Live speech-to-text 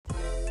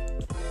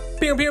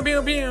Pew, pew,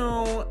 pew,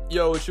 pew.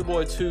 Yo, it's your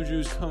boy Two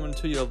Jews coming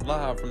to you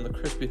live from the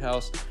Crispy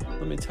House.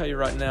 Let me tell you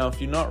right now,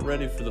 if you're not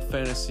ready for the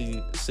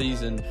fantasy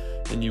season,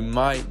 then you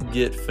might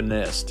get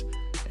finessed.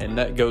 And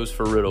that goes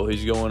for Riddle.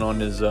 He's going on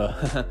his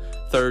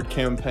third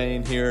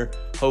campaign here.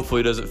 Hopefully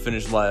he doesn't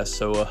finish last.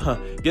 So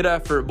get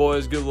after it,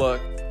 boys. Good luck.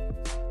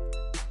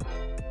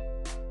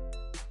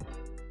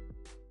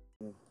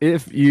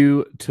 If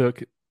you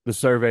took the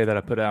survey that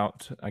I put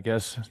out, I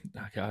guess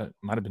it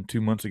might have been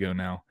 2 months ago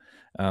now.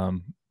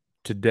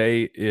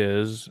 Today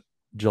is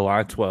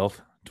July 12th,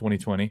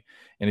 2020.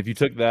 And if you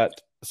took that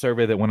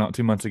survey that went out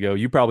 2 months ago,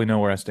 you probably know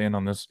where I stand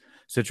on this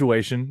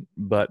situation.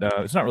 But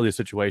it's not really a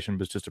situation,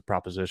 but it's just a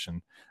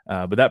proposition.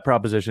 But that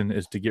proposition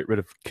is to get rid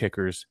of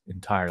kickers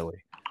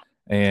entirely.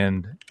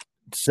 And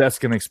Seth's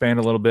going to expand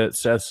a little bit.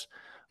 Seth's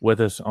with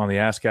us on the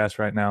Askcast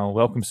right now.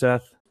 Welcome,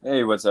 Seth.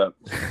 Hey, what's up?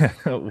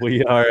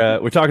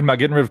 We're talking about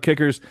getting rid of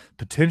kickers,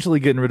 potentially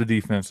getting rid of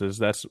defenses.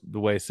 That's the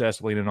way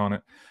Seth's leaning on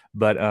it.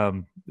 But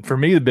for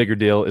me, the bigger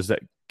deal is that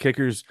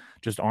kickers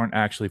just aren't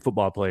actually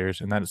football players,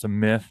 and that it's a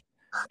myth.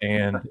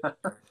 And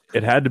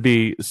it had to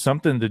be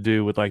something to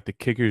do with like the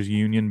kickers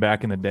union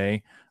back in the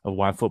day of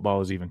why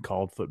football is even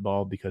called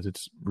football, because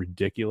it's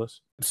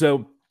ridiculous.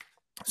 So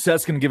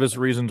Seth's going to give us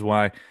reasons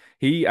why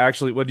he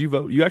actually – what do you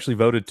vote? You actually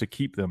voted to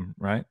keep them,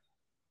 right?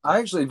 I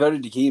actually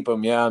voted to keep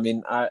them. Yeah, I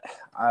mean, I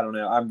don't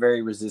know. I'm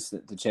very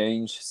resistant to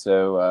change.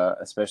 So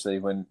especially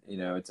when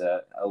it's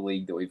a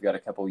league that we've got a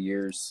couple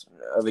years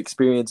of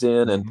experience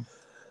in, and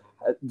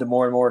the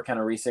more and more kind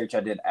of research I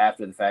did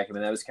after the fact, I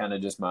mean, that was kind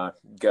of just my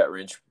gut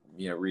wrench,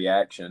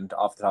 reaction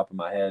off the top of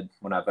my head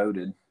when I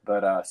voted.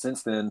 But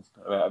since then,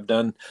 I've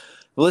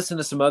listened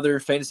to some other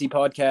fantasy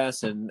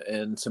podcasts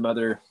and some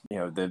other,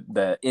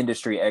 the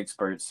industry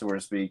experts, so to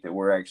speak, that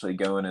were actually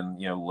going and,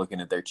 looking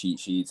at their cheat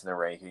sheets and their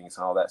rankings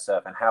and all that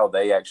stuff and how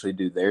they actually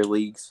do their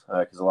leagues,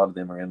 because a lot of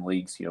them are in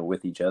leagues,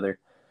 with each other.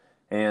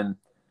 And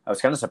I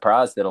was kind of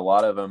surprised that a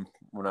lot of them,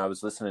 when I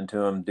was listening to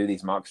them do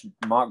these mock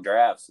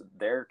drafts,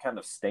 they're kind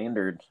of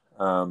standard.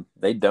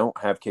 They don't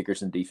have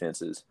kickers and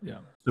defenses. Yeah.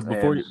 So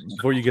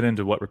before you get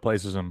into what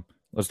replaces them,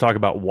 let's talk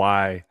about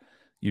why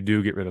you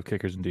do get rid of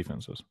kickers and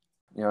defenses.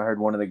 I heard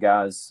one of the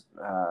guys,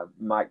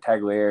 Mike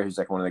Tagliere, who's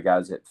like one of the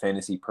guys at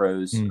Fantasy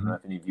Pros. I don't know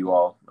if any of you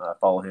all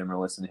follow him or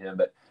listen to him,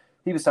 but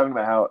he was talking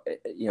about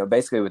how,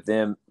 basically with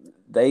them,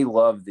 they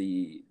love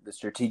the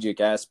strategic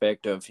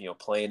aspect of,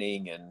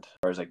 planning and as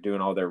far as like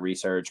doing all their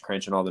research,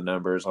 crunching all the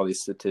numbers, all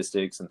these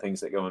statistics and things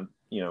that go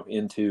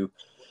into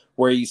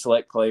where you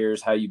select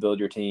players, how you build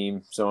your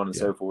team, so on and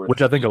so forth.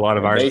 Which I think a lot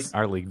of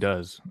our league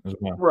does as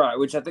well. Right,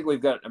 which I think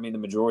we've got, the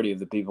majority of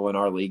the people in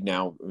our league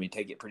now,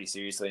 take it pretty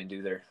seriously and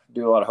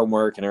do a lot of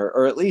homework and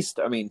or at least,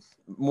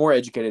 more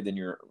educated than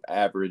your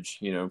average,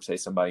 say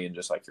somebody in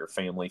just like your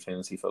family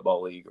fantasy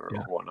football league or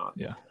whatnot.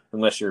 Yeah.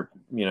 Unless you're,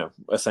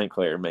 a St.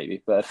 Clair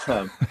maybe. But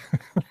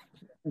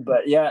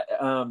but yeah,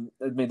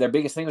 their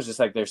biggest thing was just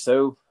like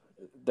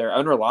they're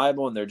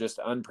unreliable and they're just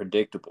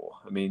unpredictable.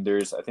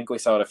 I think we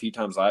saw it a few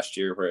times last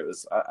year where it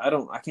was, I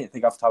can't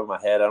think off the top of my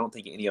head. I don't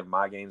think any of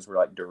my games were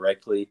like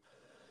directly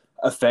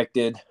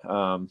affected,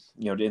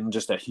 in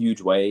just a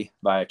huge way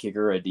by a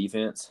kicker or a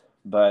defense.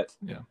 But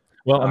yeah,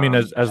 well,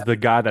 as the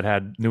guy that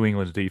had New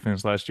England's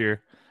defense last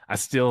year, I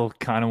still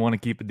kind of want to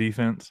keep a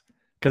defense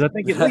because I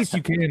think at least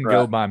you can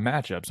go by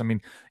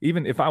matchups.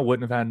 Even if I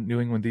wouldn't have had New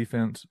England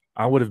defense,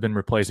 I would have been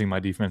replacing my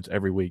defense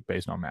every week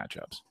based on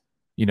matchups.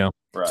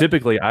 Right.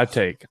 Typically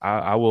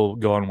I will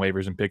go on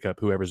waivers and pick up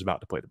whoever's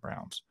about to play the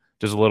Browns.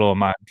 Just a little of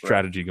my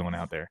strategy going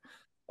out there.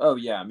 Oh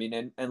yeah.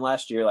 And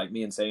last year, like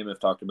me and Sam have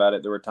talked about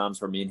it. There were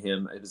times where me and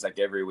him, it was like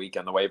every week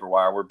on the waiver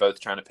wire, we're both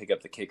trying to pick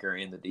up the kicker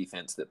and the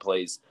defense that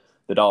plays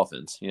the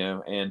Dolphins,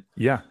 and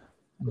yeah,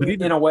 but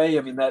in a way,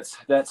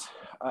 that's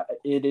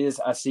it is.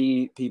 I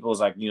see people's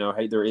like,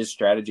 hey, there is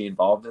strategy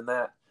involved in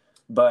that.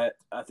 But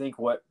I think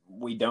what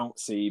we don't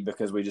see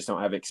because we just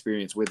don't have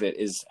experience with it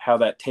is how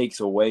that takes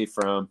away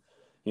from,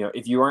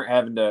 if you aren't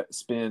having to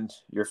spend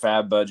your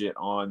fab budget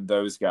on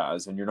those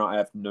guys and you're not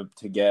having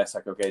to guess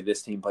like, okay,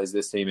 this team plays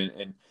this team.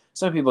 And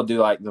some people do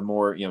like the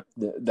more,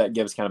 that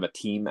gives kind of a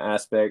team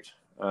aspect,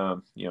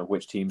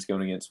 which team's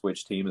going against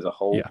which team as a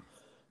whole. Yeah.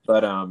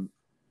 But,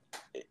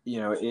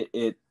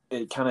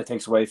 it kind of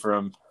takes away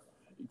from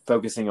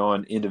focusing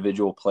on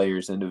individual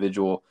players,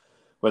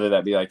 whether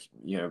that be like,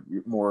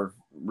 more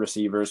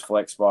receivers,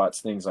 flex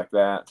spots, things like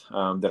that,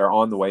 that are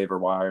on the waiver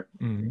wire.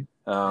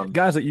 Mm-hmm.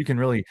 Guys that you can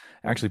really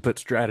actually put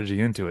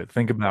strategy into it.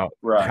 Think about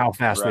how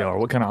fast they are,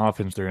 what kind of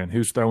offense they're in,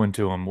 who's throwing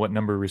to them, what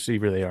number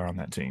receiver they are on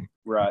that team.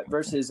 Right.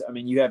 Versus,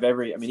 you have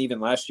even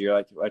last year,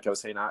 like I was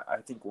saying, I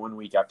think 1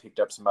 week I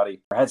picked up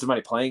had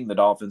somebody playing the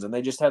Dolphins and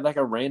they just had like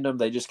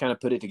they just kind of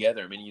put it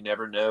together. You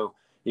never know,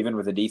 even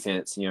with the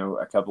defense,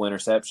 a couple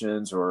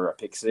interceptions or a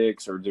pick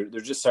six, or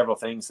there's just several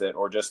things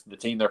or just the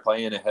team they're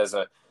playing, it has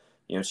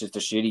it's just a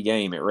shitty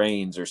game. It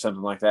rains or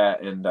something like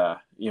that. And,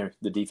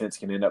 the defense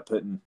can end up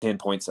putting 10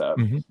 points up.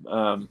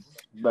 Mm-hmm.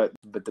 But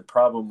the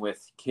problem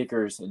with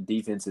kickers and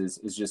defenses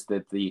is just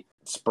that the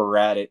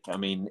sporadic,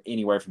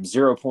 anywhere from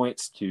 0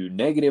 points to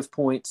negative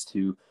points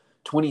to,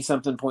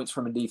 20-something points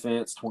from a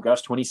defense,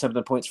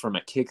 20-something points from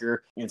a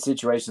kicker in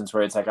situations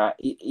where it's like,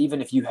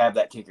 even if you have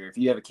that kicker, if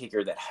you have a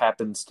kicker that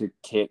happens to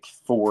kick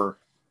 4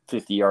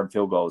 50-yard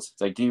field goals,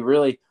 it's like, do you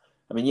really –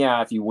 I mean,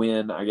 yeah, if you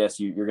win, I guess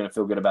you're going to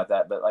feel good about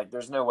that. But, like,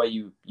 there's no way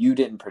you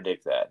didn't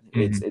predict that.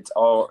 Mm-hmm. It's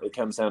all – it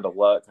comes down to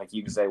luck. Like,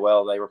 you can say,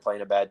 well, they were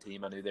playing a bad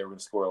team. I knew they were going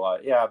to score a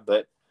lot. Yeah,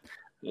 but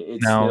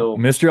it's now, still –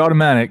 Mr.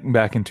 Automatic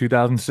back in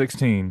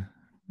 2016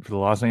 for the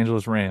Los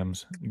Angeles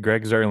Rams,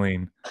 Greg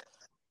Zerline,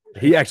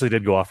 he actually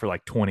did go off for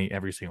like 20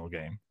 every single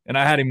game. And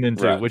I had him then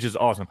too, Right. which is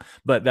awesome.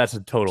 But that's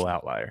a total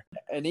outlier.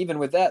 And even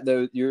with that,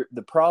 though,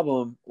 the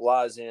problem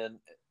lies in,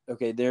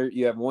 okay, there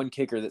you have one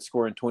kicker that's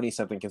scoring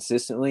 20-something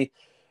consistently,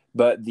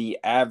 but the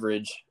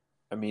average,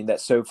 I mean,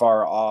 that's so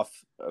far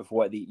off of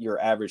what your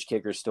average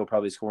kicker is still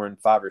probably scoring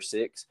 5 or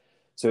 6.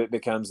 So it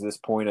becomes this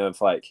point of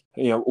like,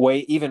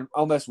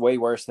 almost way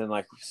worse than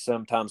like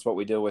sometimes what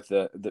we deal with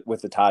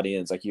the tight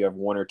ends. Like you have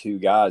 1 or 2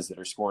 guys that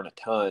are scoring a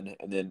ton.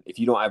 And then if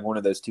you don't have one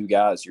of those 2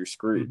 guys, you're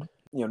screwed.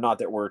 Mm-hmm. Not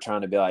that we're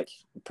trying to be like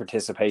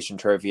participation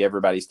trophy,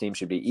 everybody's team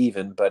should be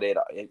even, but it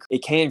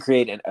can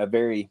create a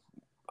very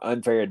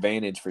unfair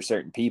advantage for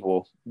certain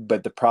people.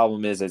 But the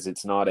problem is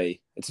it's not an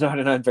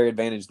unfair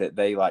advantage that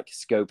they like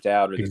scoped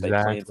out or that they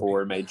planned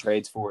for or made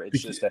trades for.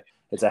 It's just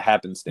it's a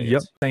happenstance.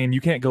 Yep. Saying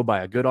you can't go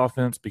by a good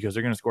offense because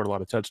they're going to score a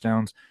lot of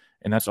touchdowns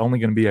and that's only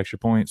going to be extra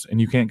points.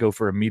 And you can't go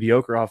for a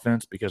mediocre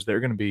offense because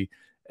they're going to be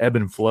ebb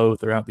and flow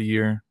throughout the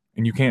year.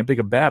 And you can't pick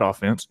a bad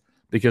offense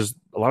because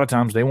a lot of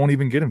times they won't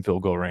even get in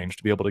field goal range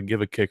to be able to give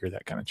a kicker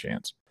that kind of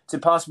chance. It's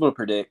impossible to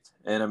predict.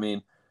 And I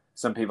mean,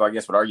 some people, I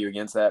guess, would argue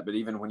against that. But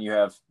even when you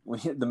have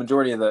the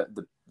majority of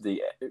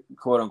the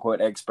quote unquote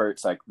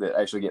experts like that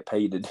actually get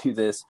paid to do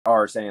this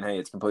are saying, hey,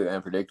 it's completely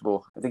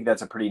unpredictable. I think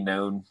that's a pretty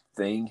known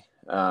thing.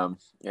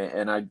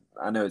 And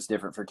I know it's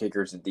different for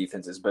kickers and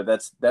defenses, but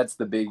that's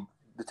the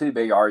 2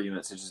 big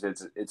arguments. It's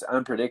just it's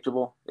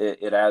unpredictable.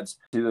 It adds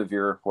 2 of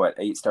your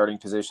 8 starting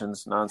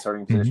positions,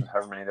 non-starting positions,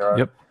 however many there are.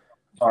 Yep.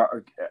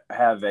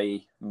 Have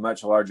a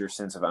much larger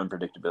sense of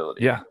unpredictability.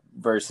 Yeah.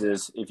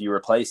 Versus if you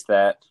replace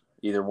that,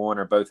 either one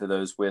or both of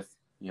those with,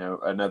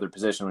 another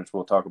position, which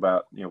we'll talk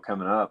about,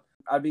 coming up,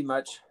 I'd be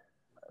much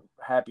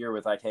happier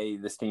with like, hey,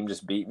 this team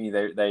just beat me.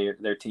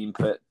 Their team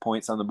put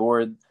points on the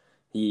board.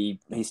 He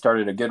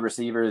started a good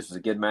receiver. This was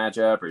a good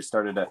matchup, or he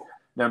started a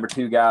number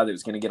 2 guy that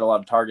was going to get a lot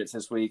of targets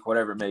this week,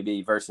 whatever it may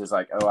be, versus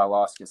like, oh, I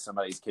lost because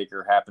somebody's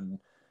kicker happened,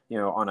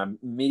 on a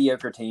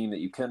mediocre team that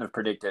you couldn't have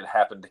predicted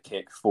happened to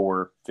kick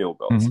 4 field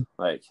goals. Mm-hmm.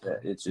 Like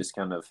it's just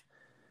kind of,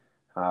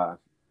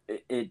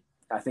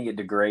 I think it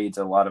degrades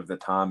a lot of the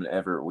time and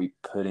effort we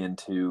put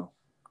into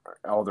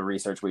all the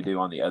research we do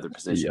on the other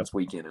positions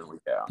week in and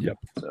week out. Yep.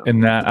 So.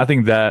 And I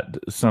think that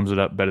sums it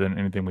up better than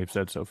anything we've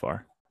said so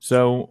far.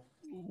 So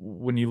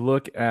when you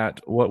look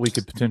at what we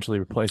could potentially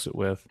replace it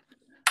with,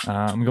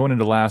 I'm going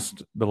into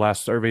the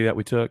last survey that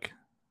we took,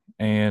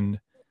 and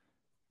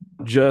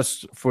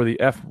just for the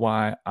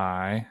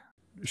FYI,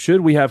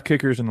 should we have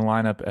kickers in the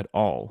lineup at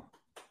all?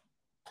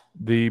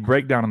 The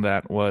breakdown of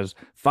that was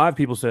 5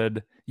 people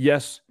said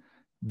yes,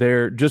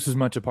 they're just as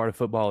much a part of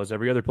football as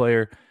every other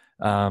player.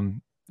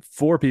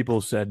 4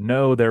 people said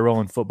no, their role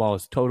in football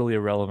is totally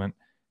irrelevant,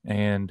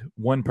 and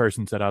 1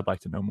 person said I'd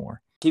like to know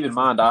more. Keep in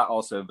mind, I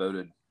also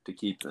voted to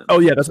keep them. Oh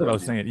yeah, that's what I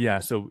was saying. Yeah,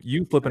 so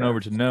you flipping over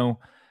to no,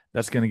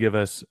 that's going to give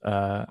us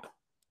a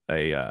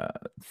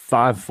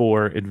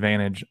 5-4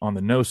 advantage on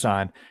the no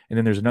side, and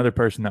then there's another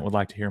person that would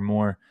like to hear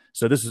more.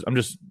 So I'm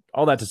just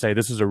all that to say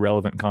this is a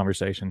relevant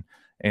conversation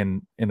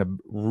and a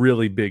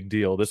really big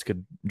deal. This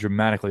could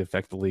dramatically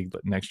affect the league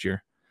next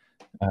year.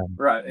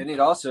 Right. And it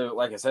also,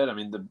 like I said, I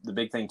mean, the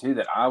big thing too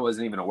that I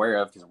wasn't even aware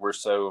of, because we're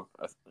so,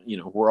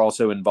 we're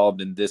also involved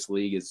in this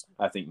league as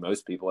I think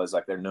most people as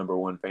like their number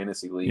 1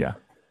 fantasy league. Yeah.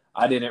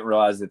 I didn't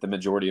realize that the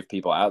majority of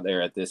people out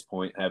there at this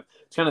point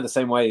it's kind of the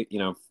same way,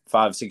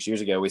 5-6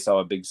 years ago, we saw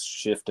a big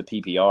shift to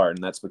PPR,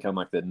 and that's become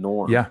like the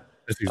norm. Yeah,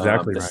 that's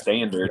exactly the right.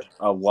 standard.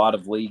 A lot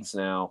of leagues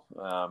now,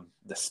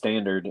 the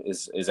standard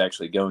is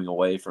actually going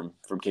away from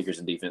kickers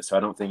and defense. So I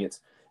don't think it's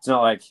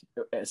not like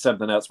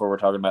something else where we're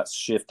talking about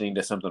shifting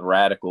to something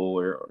radical,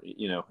 or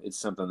it's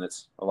something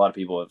that's a lot of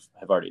people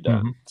have already done.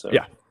 Mm-hmm. So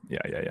yeah.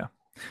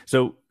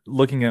 So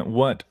looking at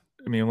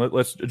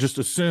let's just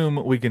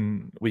assume we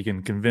can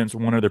convince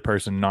one other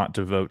person not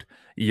to vote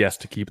yes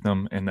to keep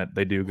them, and that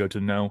they do go to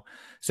no.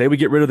 Say we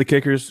get rid of the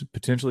kickers,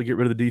 potentially get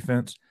rid of the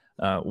defense.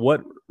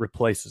 What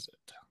replaces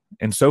it?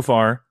 And so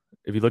far,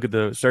 if you look at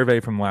the survey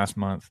from last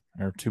month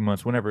or 2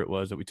 months, whenever it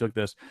was that we took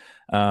this,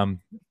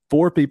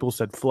 4 people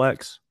said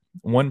flex,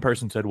 1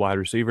 person said wide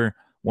receiver,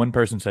 1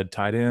 person said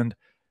tight end,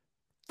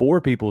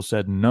 4 people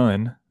said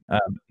none.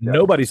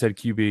 Nobody said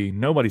QB,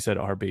 nobody said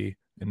RB,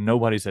 and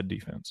nobody said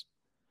defense.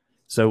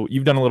 So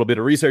you've done a little bit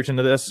of research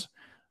into this.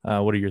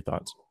 What are your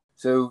thoughts?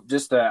 So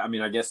just,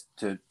 I guess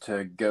to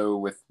go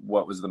with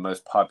what was the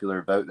most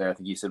popular vote there, I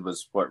think you said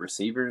was what,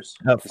 receivers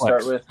to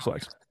start with?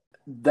 Flex.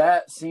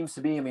 That seems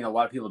to be, a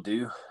lot of people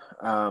do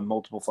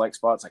multiple flex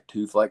spots, like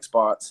 2 flex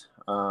spots.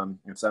 And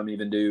some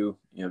even do,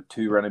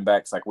 2 running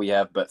backs like we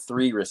have, but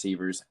 3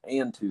 receivers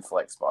and 2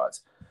 flex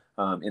spots.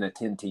 in a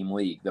 10-team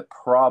league. The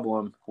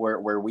problem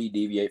where we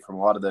deviate from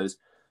a lot of those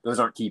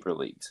aren't keeper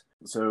leagues.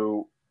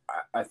 So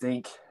I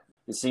think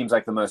it seems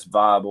like the most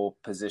viable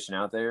position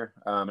out there.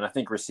 And I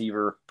think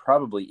receiver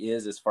probably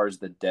is as far as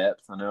the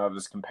depth. I know I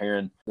was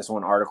comparing this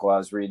one article I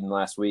was reading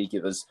last week.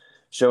 It was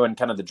showing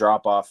kind of the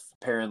drop off,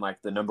 pairing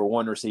like the number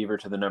one receiver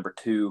to the number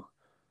two,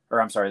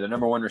 or I'm sorry, the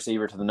number one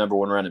receiver to the number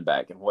one running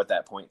back and what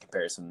that point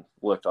comparison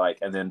looked like.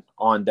 And then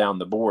on down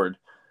the board.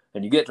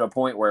 And you get to a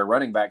point where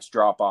running backs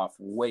drop off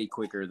way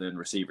quicker than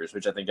receivers,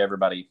 which I think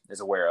everybody is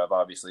aware of.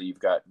 Obviously, you've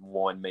got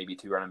one, maybe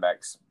two running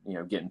backs,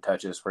 getting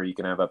touches where you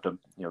can have up to,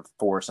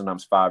 4,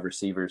 sometimes 5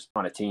 receivers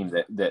on a team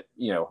that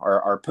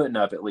are putting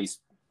up at least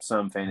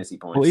some fantasy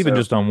points. Well, even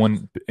just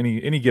on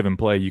any given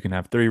play, you can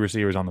have 3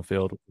 receivers on the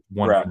field,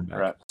 one running back.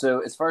 Right. So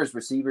as far as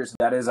receivers,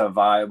 that is a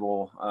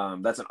viable,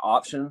 that's an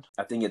option.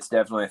 I think it's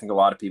definitely, I think a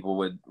lot of people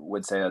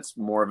would say that's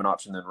more of an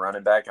option than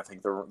running back. I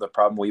think the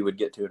problem we would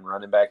get to in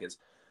running back is,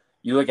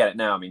 you look at it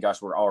now, I mean, gosh,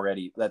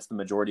 that's the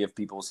majority of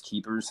people's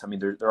keepers. I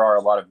mean, there are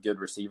a lot of good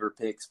receiver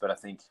picks, but I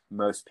think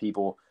most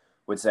people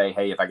would say,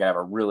 hey, if I could have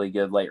a really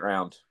good late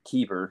round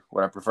keeper,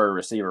 would I prefer a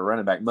receiver or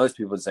running back? Most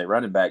people would say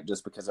running back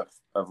just because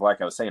of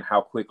like I was saying,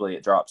 how quickly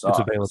it drops off.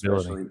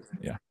 Availability.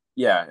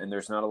 Yeah. And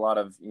there's not a lot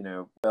of,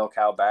 bell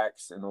cow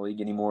backs in the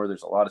league anymore.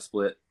 There's a lot of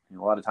split, a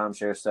lot of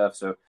timeshare stuff.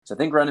 So I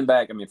think running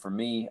back, I mean, for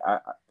me,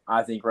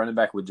 I think running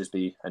back would just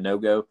be a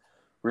no-go.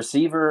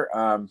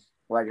 Receiver,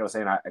 like I was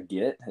saying, I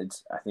get it.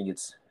 I think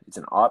it's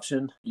an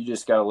option. You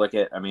just got to look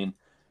at, I mean,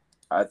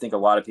 I think a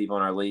lot of people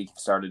in our league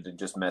started to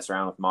just mess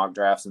around with mock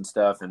drafts and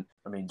stuff. And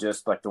I mean,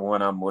 just like the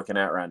one I'm looking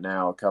at right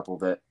now, a couple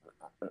that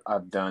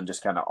I've done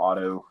just kind of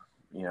auto,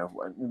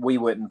 we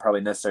wouldn't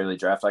probably necessarily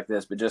draft like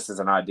this, but just as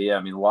an idea,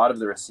 I mean, a lot of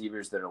the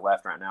receivers that are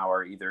left right now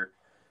are either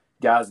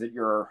guys that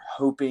you're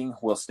hoping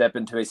will step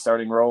into a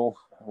starting role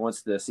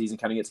once the season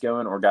kind of gets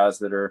going, or guys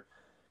that are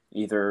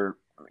either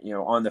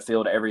on the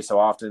field every so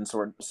often,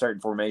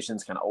 certain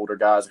formations, kind of older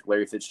guys like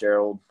Larry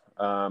Fitzgerald,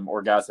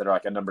 or guys that are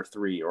like a number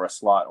 3 or a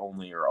slot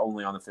only, or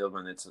only on the field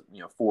when it's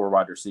 4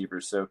 wide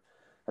receivers. So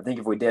I think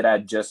if we did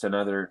add just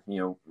another,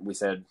 we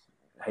said,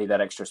 hey, that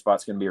extra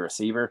spot's going to be a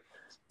receiver,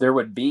 there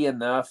would be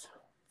enough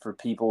for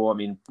people. I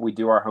mean, we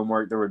do our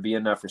homework. There would be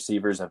enough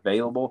receivers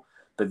available,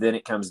 but then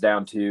it comes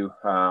down to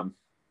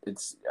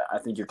I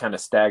think you're kind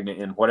of stagnant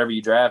in whatever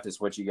you draft is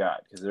what you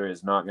got, because there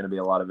is not going to be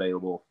a lot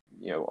available,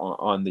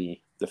 on the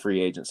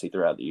free agency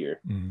throughout the year.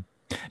 Mm-hmm.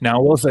 Now,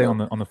 I will say on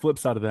the flip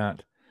side of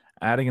that,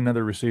 adding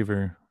another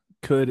receiver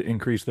could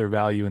increase their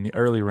value in the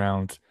early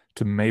rounds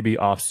to maybe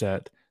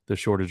offset the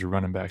shortage of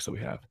running backs that we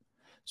have.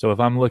 So if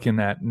I'm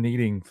looking at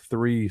needing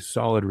 3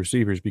 solid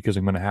receivers because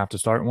I'm going to have to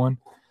start one,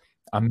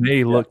 I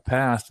may look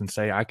past and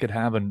say I could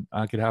have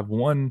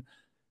one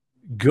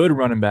good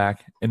running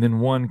back and then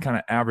one kind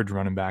of average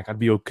running back. I'd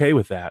be okay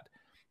with that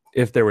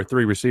if there were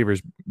 3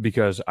 receivers,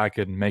 because I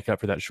could make up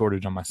for that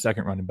shortage on my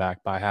second running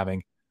back by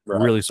having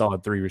really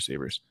solid 3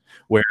 receivers.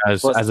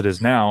 Whereas as it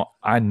is now,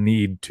 I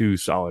need 2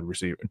 solid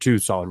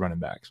running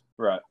backs.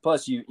 Right.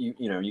 Plus you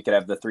could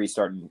have the 3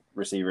 starting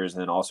receivers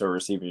and then also a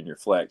receiver in your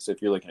flex. So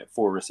if you're looking at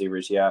 4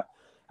 receivers, I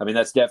mean,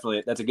 that's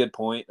a good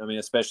point. I mean,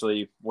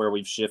 especially where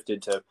we've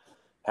shifted to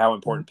how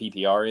important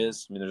PPR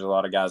is. I mean, there's a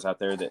lot of guys out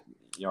there that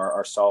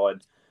are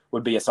solid,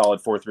 would be a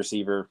solid 4th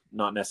receiver,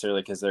 not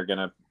necessarily because they're going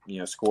to,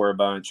 score a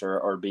bunch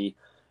or be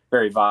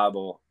very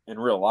viable in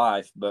real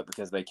life, but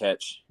because they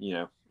catch,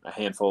 a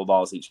handful of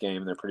balls each game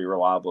and they're pretty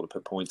reliable to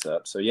put points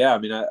up. So I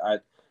mean, I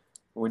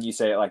when you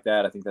say it like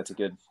that, I think that's a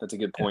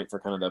good point for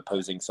kind of the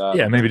opposing side.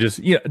 Yeah, maybe just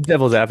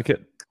devil's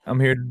advocate. I'm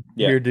here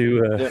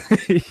to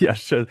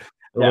show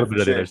a little bit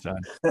of the other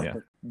side. Yeah.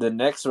 The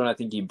next one I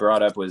think you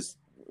brought up was,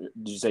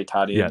 did you say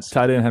tight ends? Yeah,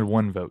 tight end had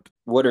 1 vote.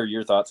 What are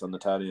your thoughts on the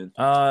tight end?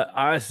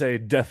 I say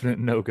definite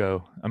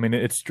no-go. I mean,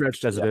 it's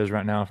stretched as it is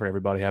right now for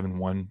everybody having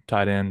 1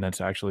 tight end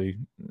that's actually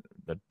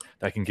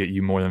that can get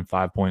you more than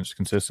 5 points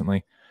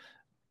consistently.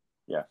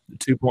 Yeah.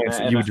 2 points,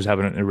 you would just have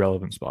an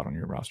irrelevant spot on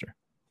your roster.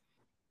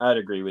 I'd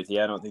agree with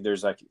you. I don't think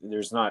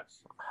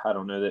I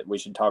don't know that we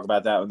should talk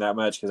about that one that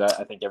much, because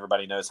I think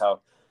everybody knows how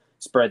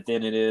spread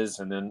thin it is.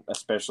 And then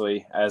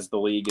especially as the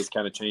league is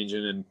kind of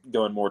changing and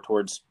going more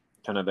towards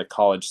kind of the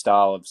college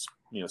style of,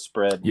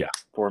 spread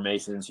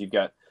formations, you've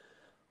got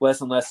less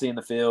and less in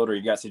the field, or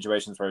you've got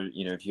situations where,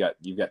 if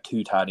you've got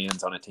 2 tight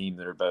ends on a team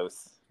that are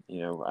both,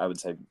 I would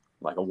say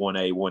like a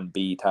 1A,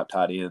 1B type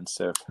tight end.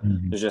 So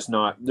there's just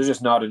not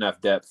enough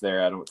depth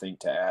there, I don't think,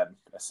 to add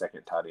a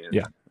second tight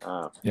end.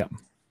 Yeah.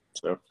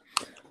 So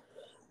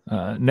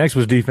next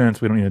was defense.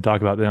 We don't need to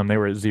talk about them. They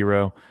were at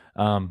 0.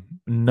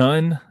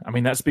 None. I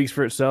mean, that speaks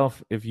for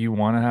itself. If you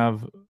want to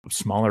have a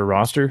smaller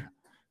roster,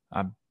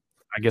 I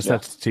guess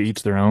that's to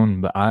each their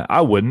own, but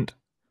I wouldn't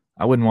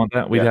want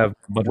that. We'd have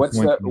a bunch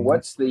of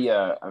points.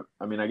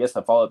 I mean, I guess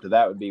the follow up to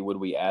that would be, would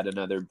we add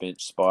another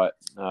bench spot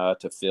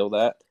to fill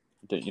that,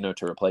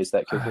 to replace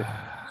that kicker?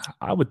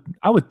 I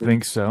would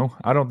think so.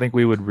 I don't think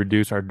we would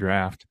reduce our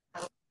draft,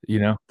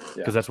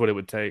 because that's what it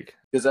would take.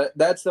 Because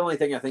that's the only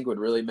thing I think would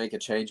really make a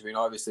change. I mean,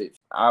 obviously,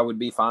 I would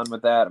be fine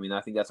with that. I mean,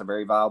 I think that's a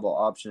very viable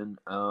option.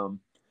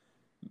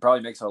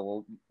 probably makes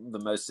the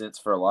most sense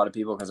for a lot of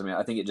people, because I mean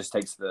I think it just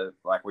takes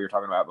like we were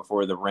talking about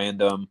before, the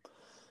random,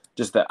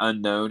 just the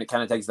unknown. It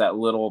kind of takes that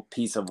little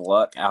piece of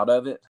luck out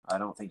of it. I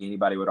don't think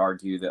anybody would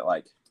argue that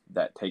like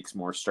that takes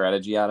more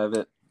strategy out of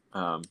it.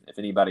 If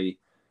anybody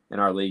in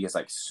our league is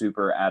like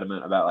super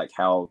adamant about like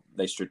how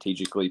they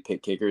strategically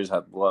pick kickers,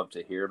 I'd love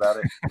to hear about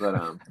it.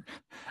 But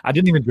I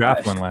didn't even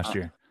draft one last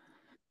year.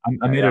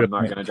 I made it. I'm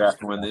not going to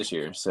draft one this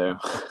year. So,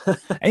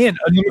 and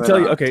let me tell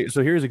you, okay,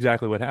 so here's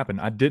exactly what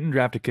happened. I didn't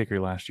draft a kicker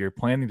last year,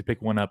 planning to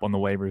pick one up on the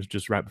waivers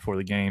just right before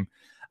the game.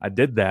 I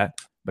did that,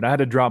 but I had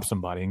to drop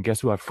somebody, and guess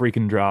who I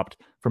freaking dropped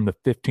from the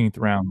 15th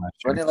round last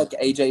year? Wasn't it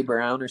like AJ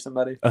Brown or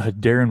somebody?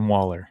 Darren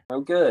Waller.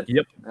 Oh, good.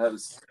 Yep.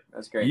 That's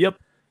great. Yep.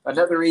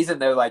 Another reason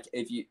though, like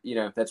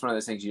if that's one of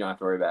those things you don't have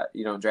to worry about.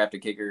 You don't draft a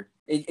kicker.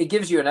 It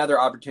gives you another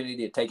opportunity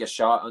to take a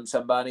shot on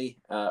somebody,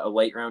 a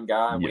late round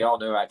guy. And we all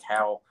know like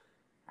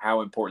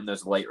how important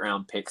those late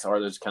round picks are.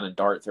 Those kind of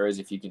dart throws.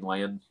 If you can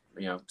land,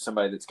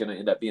 somebody that's going to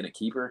end up being a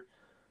keeper.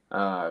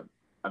 I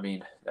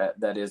mean,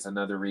 that is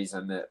another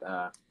reason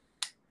that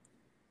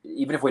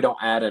even if we don't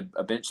add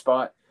a bench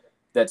spot,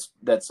 that's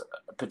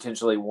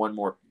potentially one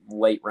more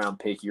late round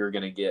pick you're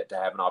going to get to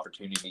have an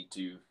opportunity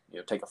to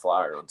take a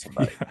flyer on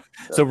somebody. Yeah.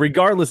 So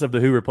regardless of the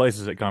who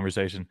replaces it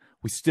conversation,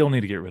 we still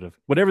need to get rid of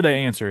whatever the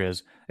answer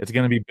is. It's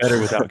going to be better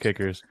without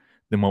kickers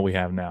than what we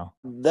have now.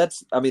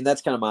 That's kind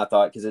of my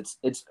thought, because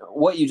it's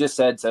what you just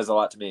said says a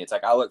lot to me. It's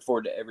like I look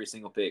forward to every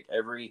single pick.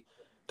 Every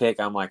pick,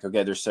 I'm like,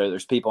 okay,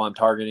 there's people I'm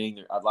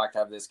targeting. I'd like to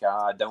have this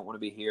guy. I don't want to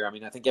be here. I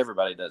mean, I think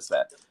everybody does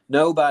that.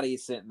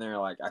 Nobody's sitting there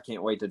like, I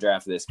can't wait to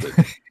draft this kid.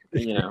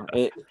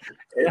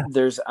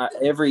 There's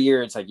every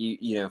year it's like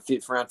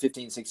for around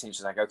 15, 16,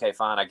 it's like, okay,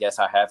 fine. I guess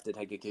I have to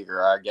take a kicker.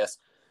 Or I guess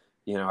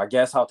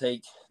I'll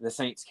take the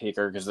Saints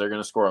kicker because they're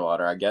going to score a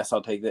lot. Or I guess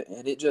I'll take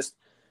and it just.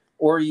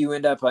 Or you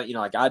end up like,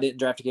 like I didn't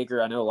draft a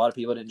kicker. I know a lot of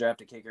people didn't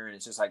draft a kicker. And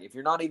it's just like, if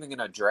you're not even going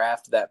to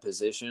draft that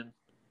position,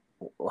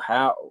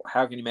 how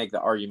can you make the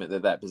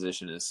argument that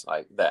position is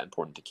like that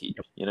important to keep,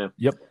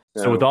 Yep.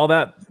 So with all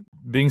that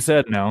being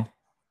said now,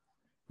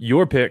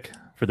 your pick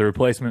for the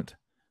replacement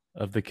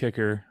of the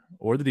kicker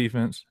or the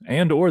defense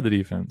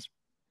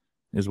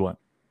is what?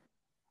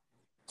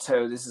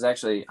 So this is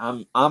actually,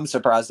 I'm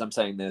surprised I'm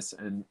saying this.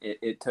 And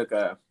it took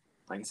like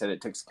I said, it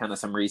took kind of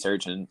some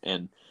research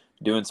and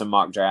doing some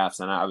mock drafts,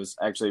 and I was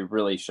actually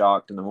really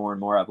shocked. And the more and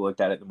more I've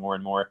looked at it, the more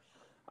and more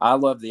I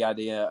love the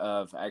idea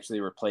of actually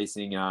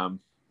replacing,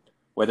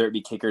 whether it be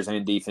kickers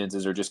and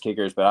defenses or just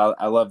kickers. But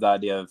I love the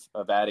idea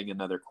of adding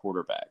another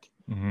quarterback.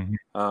 Mm-hmm.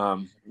 I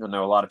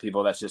know a lot of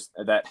people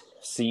that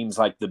seems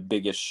like the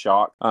biggest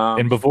shock.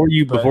 And before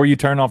you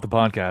turn off the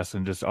podcast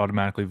and just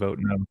automatically vote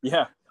no,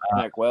 yeah,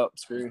 like, well,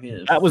 screw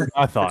him. That was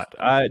my thought.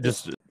 I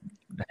just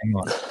hang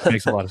on, it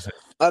makes a lot of sense.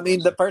 I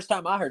mean, the first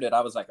time I heard it, I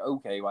was like,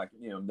 okay, like,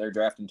 they're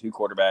drafting two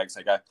quarterbacks.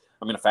 Like, I'm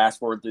going to fast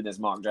forward through this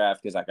mock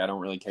draft because, like, I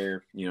don't really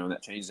care.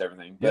 That changes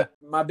everything. Yeah.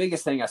 But my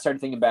biggest thing, I started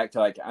thinking back to,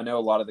 like, I know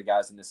a lot of the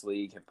guys in this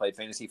league have played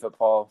fantasy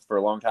football for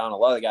a long time. A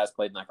lot of the guys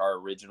played in, like, our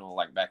original,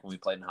 like, back when we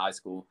played in high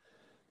school.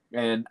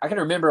 And I can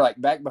remember, like,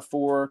 back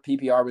before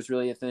PPR was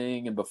really a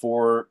thing and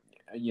before,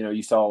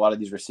 you saw a lot of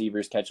these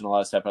receivers catching a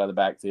lot of stuff out of the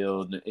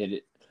backfield.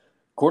 And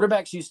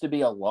quarterbacks used to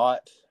be a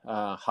lot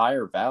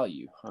higher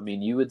value. I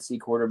mean, you would see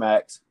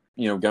quarterbacks,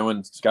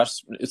 going,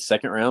 gosh,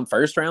 second round,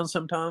 first round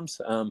sometimes.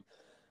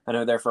 I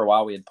know there for a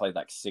while we had played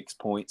like 6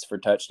 points for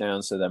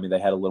touchdowns. So, they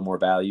had a little more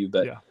value.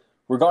 But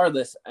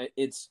regardless,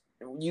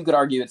 you could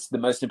argue it's the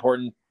most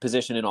important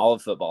position in all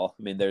of football.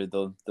 I mean, they're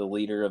the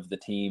leader of the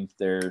team.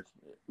 They're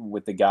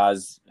with the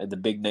guys, the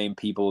big name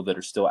people that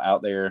are still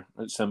out there.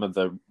 Some of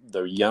the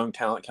young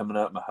talent coming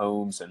up,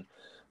 Mahomes and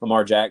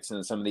Lamar Jackson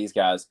and some of these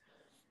guys.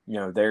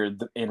 They're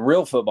in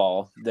real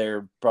football,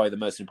 they're probably the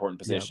most important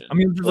position. Yeah. I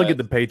mean, just look at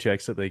the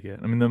paychecks that they get.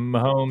 I mean, the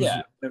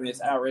Mahomes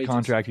it's outrageous.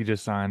 Contract he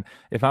just signed.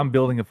 If I'm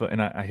building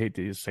and I hate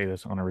to say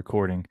this on a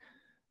recording,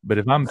 but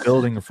if I'm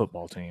building a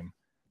football team,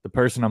 the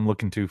person I'm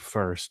looking to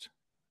first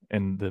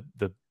and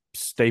the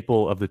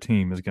staple of the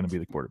team is going to be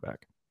the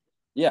quarterback.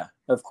 Yeah,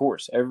 of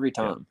course, every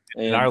time.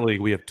 Yeah. In our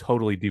league, we have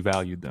totally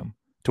devalued them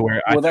to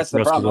where that's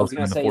the problem. I was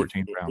going to say,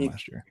 14th round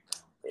last year.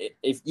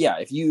 If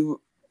you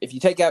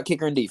take out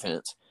kicker and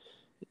defense,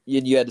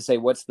 you had to say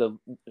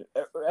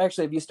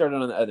if you started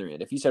on the other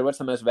end, if you said what's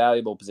the most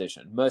valuable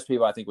position, most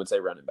people I think would say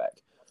running back.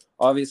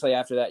 Obviously,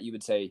 after that you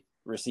would say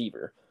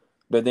receiver,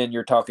 but then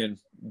you're talking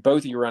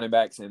both of your running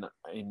backs and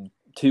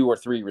 2 or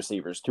 3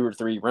 receivers, 2 or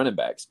 3 running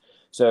backs.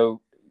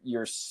 So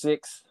your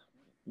 6th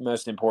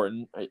most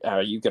important,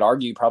 you could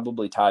argue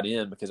probably tied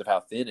in because of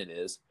how thin it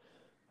is.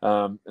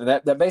 And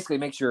that basically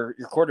makes your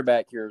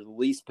quarterback your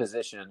least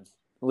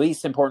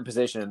important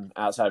position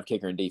outside of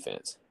kicker and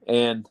defense.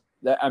 And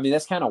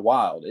that's kind of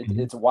wild.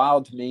 It's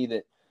wild to me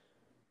that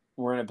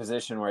we're in a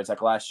position where it's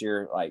like last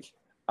year, like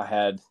I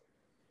had,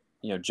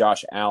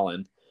 Josh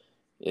Allen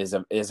is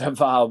a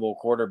viable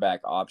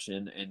quarterback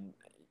option and,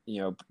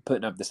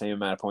 putting up the same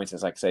amount of points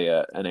as like say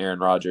an Aaron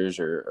Rodgers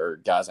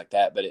or guys like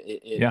that. But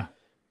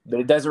but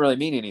it doesn't really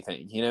mean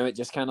anything. It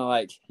just kind of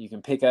like you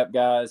can pick up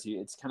guys.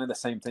 It's kind of the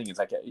same thing. It's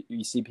like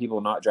you see people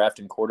not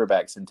drafting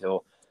quarterbacks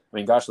until,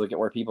 gosh, look at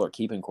where people are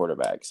keeping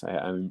quarterbacks.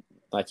 I'm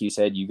like you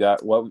said, you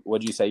got what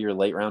did you say your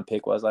late round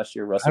pick was last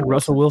year?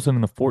 Russell Wilson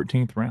in the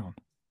 14th round.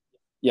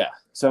 Yeah.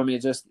 So it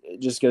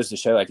just goes to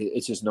show like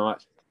it's just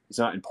not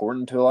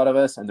important to a lot of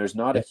us, and there's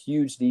not a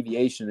huge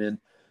deviation in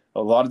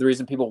a lot of the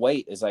reason people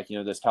wait is like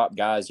those top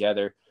guys. Yeah,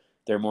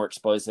 they're more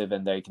explosive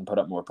and they can put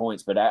up more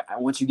points. But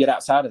once you get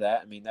outside of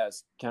that,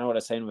 that's kind of what I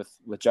was saying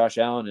with Josh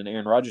Allen and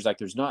Aaron Rodgers. Like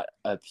there's not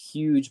a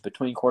huge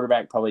between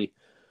quarterback, probably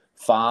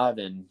 5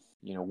 and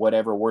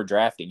whatever we're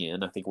drafting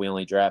in. I think we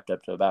only draft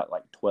up to about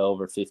like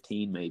 12 or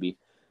 15 maybe.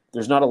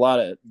 There's not a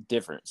lot of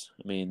difference.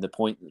 The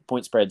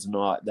point spread's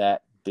not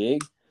that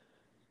big.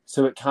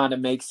 So it kind of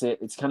makes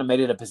it's kind of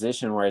made it a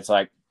position where it's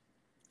like,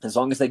 as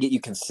long as they get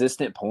you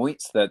consistent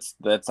points, that's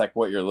like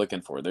what you're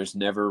looking for. There's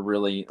never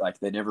really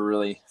they never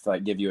really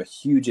give you a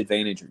huge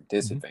advantage or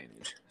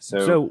disadvantage.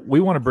 So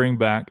we want to bring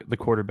back the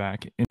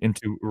quarterback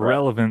into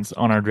relevance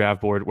on our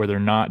draft board where they're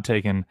not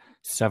taken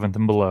 7th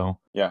and below.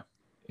 Yeah.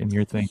 And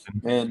you're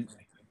thinking.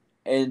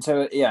 And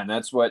so, yeah, and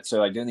that's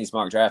doing these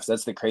mock drafts,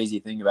 that's the crazy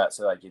thing about,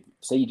 if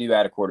say you do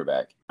add a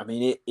quarterback,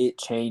 it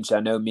changed. I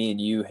know me and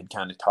you had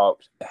kind of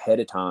talked ahead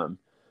of time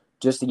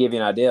just to give you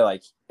an idea,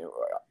 like,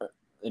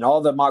 in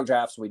all the mock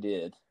drafts we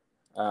did,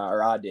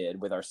 or I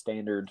did with our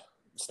standard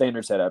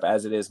setup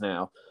as it is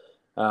now,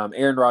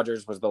 Aaron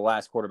Rodgers was the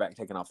last quarterback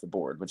taken off the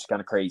board, which is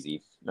kind of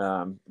crazy.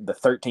 The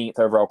 13th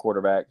overall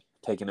quarterback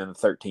taken in the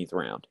 13th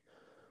round.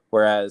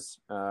 Whereas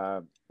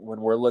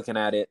when we're looking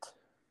at it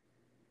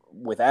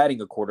with adding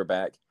a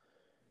quarterback,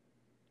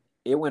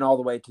 it went all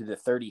the way to the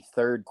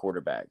 33rd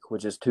quarterback,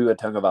 which is Tua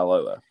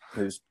Tagovailoa,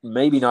 who's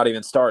maybe not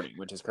even starting,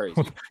 which is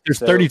crazy. There's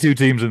 32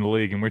 teams in the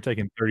league, and we're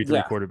taking 33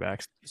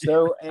 quarterbacks.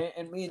 So,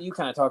 and me and you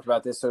kind of talked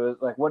about this. So,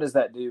 what does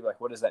that do?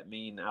 What does that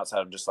mean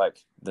outside of just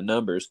the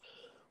numbers?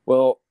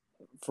 Well,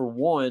 for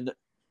one,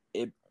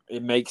 it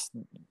makes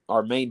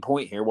our main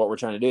point here, what we're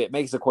trying to do, it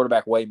makes the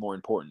quarterback way more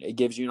important. It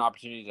gives you an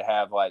opportunity to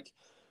have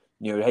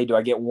hey, do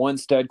I get one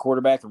stud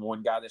quarterback and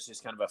one guy that's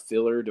just kind of a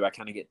filler? Do I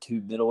kind of get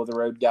 2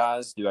 middle-of-the-road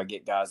guys? Do I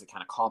get guys that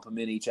kind of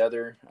complement each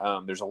other?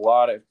 There's a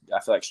lot of, I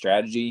feel like,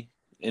 strategy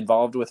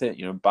involved with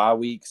it, bye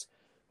weeks,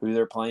 who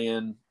they're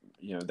playing,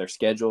 their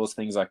schedules,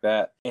 things like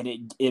that. And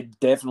it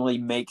definitely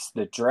makes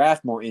the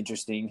draft more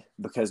interesting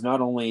because not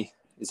only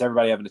is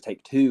everybody having to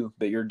take 2,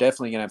 but you're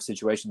definitely going to have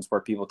situations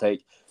where people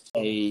take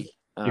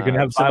you're going to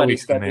have bye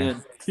weeks in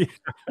there.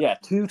 Yeah,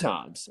 2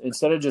 times.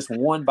 Instead of just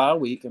 1 bye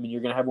week,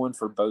 you're going to have one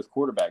for both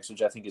quarterbacks,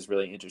 which I think is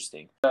really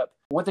interesting.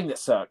 One thing that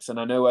sucks, and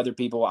I know other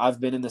people,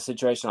 I've been in this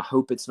situation, I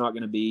hope it's not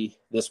going to be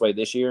this way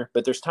this year,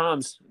 but there's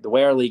times, the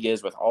way our league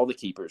is with all the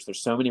keepers, there's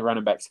so many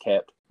running backs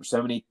kept, there's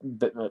so many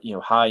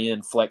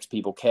high-end flex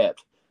people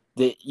kept,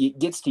 that it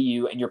gets to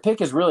you, and your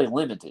pick is really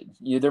limited.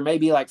 There may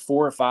be 4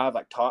 or 5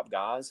 top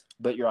guys,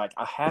 but you're like,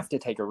 I have to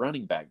take a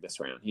running back this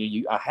round.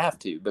 I have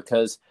to,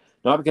 because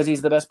not because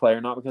he's the best player,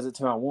 not because it's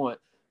who I want,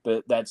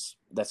 but that's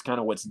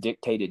kind of what's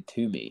dictated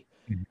to me,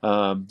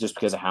 just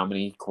because of how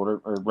many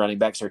running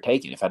backs are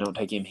taken. If I don't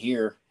take him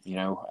here,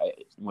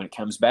 when it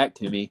comes back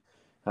to me,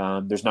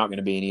 there's not going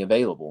to be any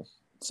available.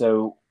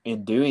 So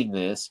in doing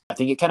this, I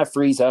think it kind of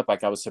frees up.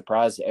 I was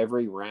surprised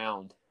every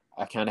round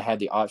I kind of had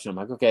the option. I'm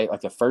like, okay,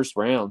 the first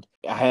round,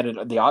 I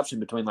had the option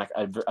between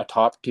a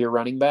top tier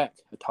running back,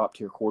 a top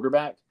tier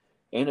quarterback,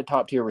 and a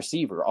top tier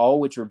receiver, all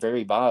which are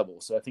very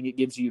viable. So I think it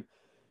gives you,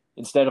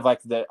 instead of I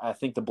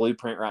think the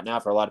blueprint right now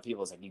for a lot of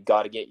people is you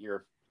got to get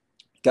your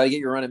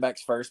running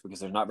backs first because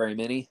there's not very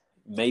many.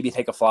 Maybe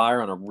take a flyer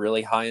on a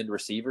really high end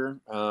receiver,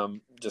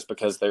 just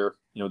because they're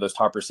those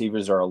top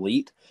receivers are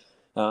elite.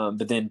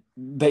 But then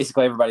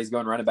basically everybody's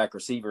going running back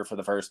receiver for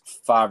the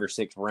first 5 or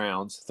 6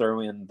 rounds. Throw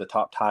in the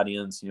top tight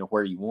ends,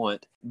 where you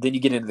want. Then you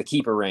get into the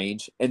keeper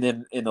range, and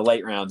then in the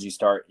late rounds you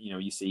start,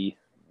 you see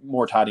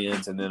more tight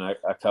ends and then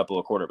a couple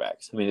of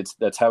quarterbacks.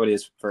 That's how it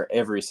is for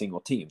every single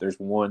team. There's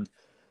one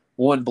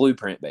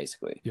blueprint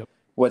basically. Yep.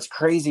 What's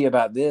crazy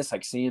about this,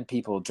 seeing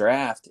people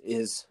draft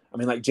is,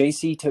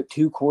 JC took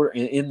 2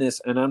 in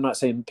this, and I'm not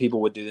saying people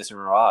would do this in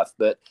real life,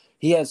 but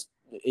he has,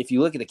 if you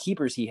look at the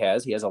keepers he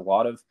has a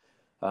lot of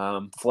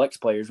flex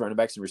players, running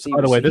backs, and receivers.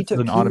 By the way, this is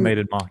an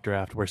automated mock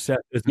draft where Seth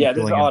isn't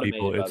filling in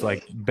people. It's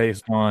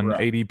based on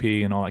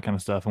ADP and all that kind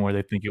of stuff and where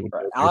they think it would.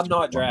 Right. I'm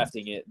not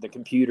drafting it. The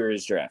computer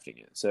is drafting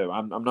it. So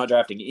I'm not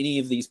drafting any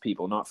of these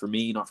people. Not for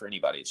me. Not for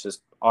anybody. It's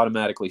just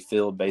automatically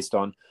filled based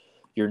on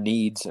your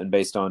needs and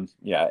based on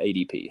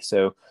ADP.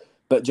 So,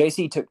 but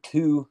JC took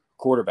 2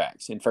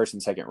 quarterbacks in first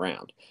and second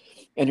round.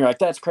 And you're like,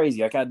 that's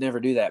crazy. I'd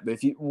never do that. But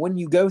when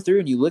you go through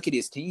and you look at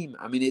his team,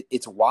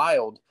 it's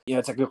wild.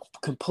 It's a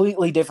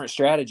completely different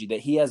strategy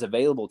that he has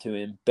available to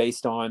him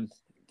based on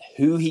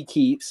who he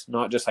keeps,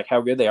 not just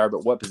how good they are,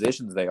 but what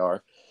positions they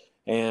are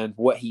and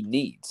what he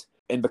needs.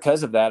 And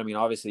because of that,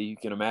 obviously you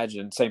can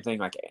imagine same thing.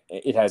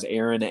 It has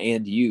Aaron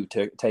and you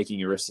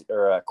taking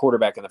a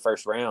quarterback in the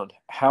first round.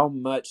 How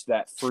much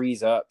that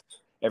frees up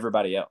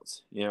everybody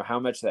else? How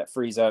much that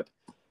frees up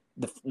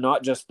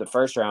not just the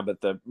first round,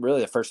 but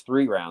the first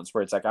 3 rounds,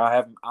 where it's like I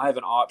have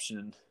an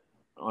option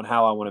on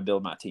how I want to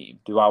build my team.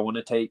 Do I want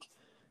to take,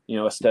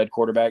 a stud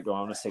quarterback? Do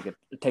I want to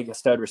take a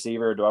stud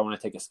receiver? Or do I want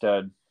to take a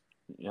stud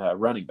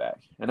running back?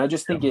 And I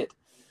just think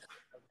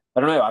I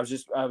don't know.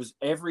 I was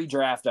every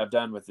draft I've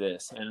done with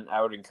this, and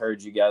I would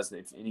encourage you guys that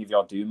if any of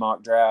y'all do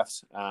mock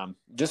drafts,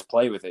 just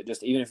play with it.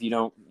 Just even if you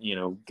don't,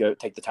 go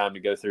take the time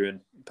to go through and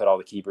put all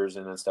the keepers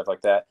in and stuff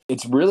like that.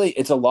 It's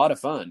a lot of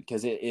fun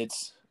because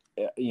it's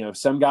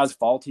some guys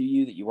fall to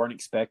you that you weren't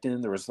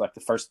expecting. There was like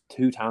the first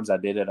 2 times I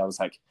did it, I was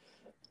like,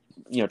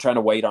 trying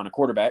to wait on a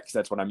quarterback because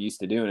that's what I'm used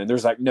to doing. And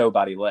there's like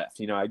nobody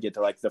left. I get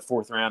to like the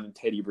 4th round and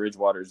Teddy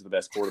Bridgewater is the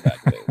best quarterback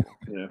available.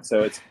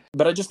 So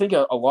but I just think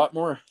a lot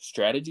more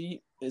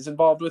strategy is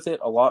involved with it.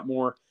 A lot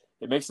more.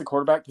 It makes the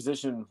quarterback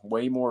position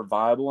way more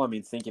viable. I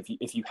mean, think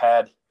if you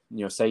had,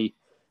 say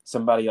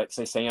somebody like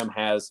say Sam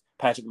has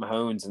Patrick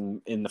Mahomes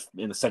and in the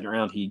 2nd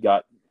round he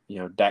got,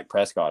 Dak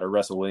Prescott or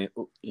Russell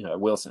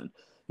Wilson.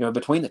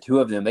 Between the 2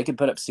 of them, they could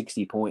put up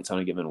 60 points on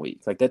a given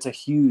week. Like that's a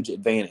huge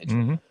advantage.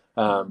 Mm-hmm.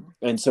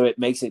 And so it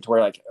makes it to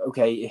where like,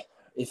 okay,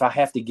 if I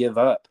have to give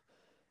up,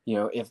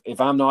 if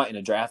I'm not in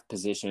a draft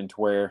position to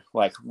where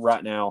like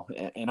right now,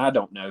 and I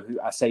don't know who,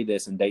 I say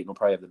this and Dayton will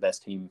probably have the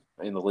best team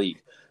in the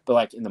league, but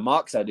like in the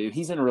mocks I do,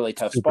 he's in a really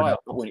tough spot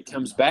when it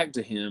comes back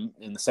to him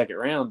in the 2nd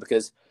round,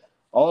 because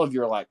all of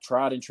your like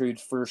tried and true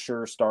for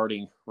sure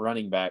starting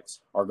running backs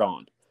are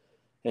gone.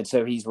 And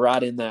so he's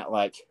right in that,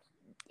 like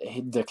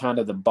the kind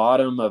of the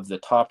bottom of the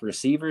top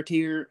receiver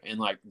tier and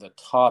like the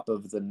top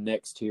of the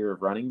next tier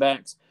of running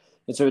backs.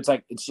 And so it's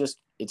like,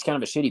 it's kind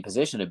of a shitty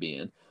position to be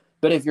in.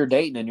 But if you're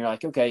Dayton and you're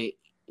like, okay,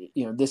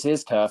 this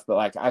is tough, but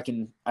like I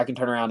can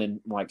turn around and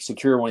like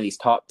secure one of these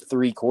top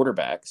 3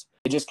 quarterbacks.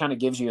 It just kind of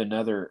gives you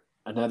another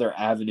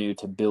avenue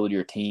to build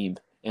your team.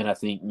 And I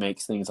think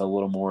makes things a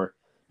little more,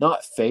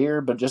 not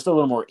fair, but just a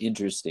little more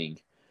interesting.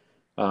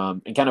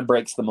 And kind of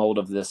breaks the mold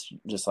of this,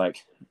 just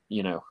like,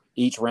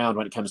 each round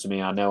when it comes to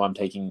me, I know I'm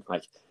taking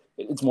like,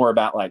 it's more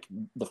about like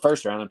the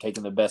 1st round, I'm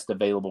taking the best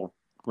available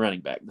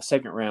running back. The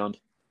 2nd round,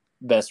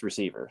 best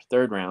receiver.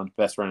 3rd round,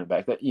 best running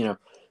back. But,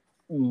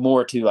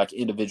 more to like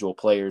individual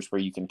players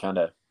where you can kind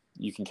of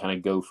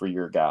go for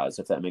your guys,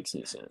 if that makes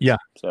any sense. Yeah,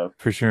 so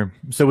for sure.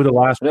 So with the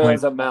last point,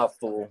 it's a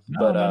mouthful,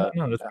 but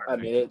I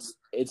mean,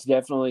 it's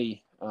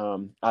definitely.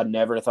 I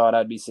never thought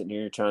I'd be sitting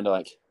here trying to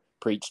like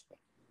preach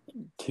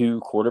 2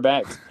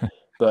 quarterbacks,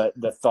 but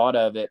the thought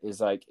of it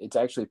is like it's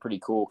actually pretty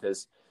cool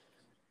because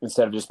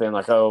instead of just being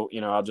like, oh,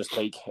 I'll just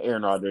take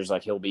Aaron Rodgers,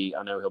 like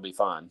I know he'll be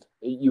fine.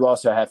 You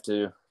also have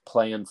to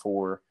plan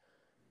for.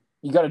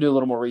 You got to do a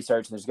little more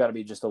research, and there's got to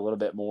be just a little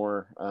bit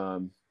more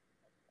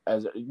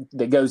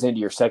that goes into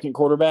your 2nd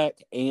quarterback,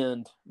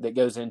 and that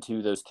goes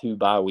into those 2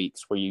 bye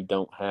weeks where you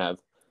don't have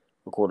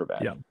a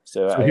quarterback. Yeah.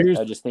 So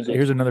I just think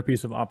here's another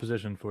piece of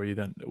opposition for you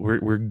that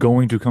we're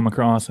going to come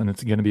across, and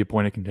it's going to be a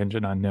point of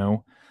contention. I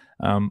know.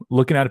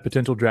 Looking at a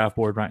potential draft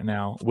board right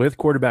now with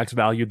quarterbacks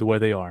valued the way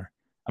they are.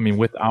 I mean,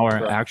 with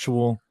our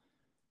actual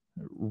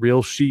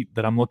real sheet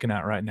that I'm looking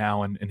at right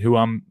now, and who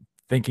I'm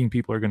thinking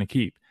people are going to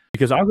keep.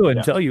 Because I'll go ahead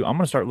and tell you, I'm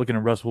going to start looking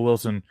at Russell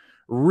Wilson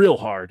real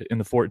hard in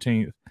the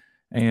 14th.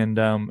 And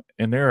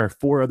there are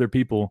 4 other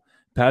people.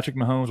 Patrick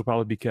Mahomes will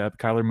probably be kept,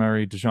 Kyler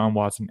Murray, Deshaun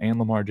Watson, and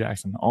Lamar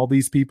Jackson. All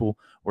these people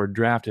were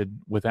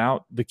drafted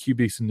without the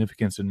QB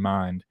significance in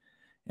mind.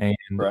 And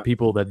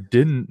people that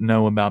didn't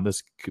know about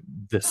this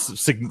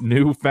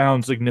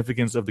newfound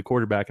significance of the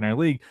quarterback in our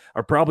league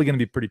are probably going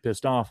to be pretty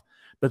pissed off.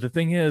 But the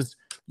thing is,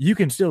 you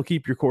can still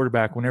keep your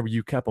quarterback whenever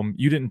you kept them.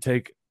 You didn't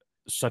take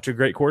such a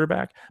great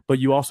quarterback, but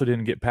you also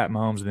didn't get Pat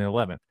Mahomes in the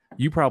 11th.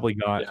 You probably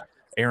got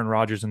Aaron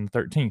Rodgers in the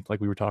 13th,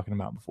 like we were talking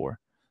about before.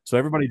 So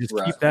everybody just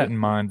keep that in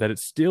mind, that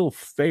it's still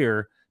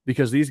fair,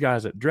 because these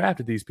guys that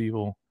drafted these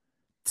people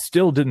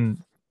still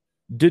didn't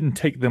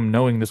take them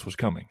knowing this was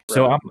coming.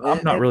 So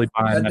I'm not really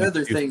buying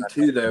another thing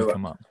too, though.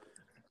 Come up.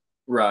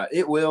 Right,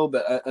 it will.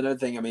 But another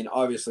thing, I mean,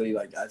 obviously,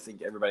 like I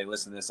think everybody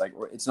listening to this, like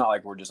it's not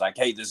like we're just like,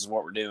 hey, this is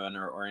what we're doing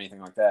or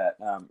anything like that.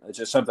 It's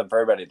just something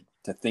for everybody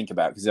to think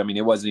about, because I mean,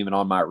 it wasn't even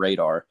on my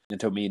radar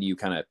until me and you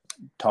kind of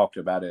talked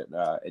about it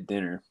at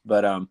dinner.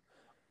 But I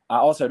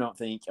also don't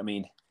think, I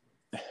mean,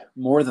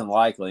 more than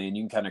likely, and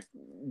you can kind of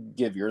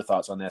give your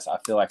thoughts on this, I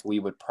feel like we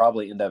would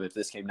probably end up, if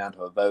this came down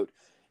to a vote,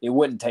 it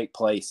wouldn't take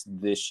place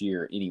this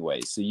year anyway.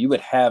 So you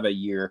would have a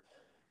year,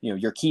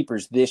 your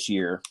keepers this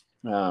year.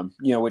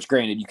 Which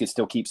granted, you could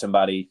still keep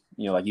somebody,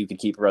 like you could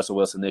keep Russell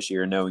Wilson this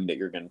year, knowing that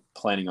you're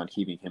planning on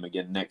keeping him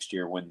again next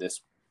year when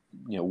this,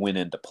 went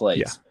into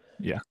place.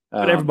 Yeah.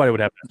 But everybody would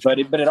have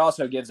that. But it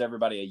also gives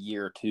everybody a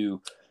year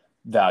to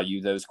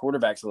value those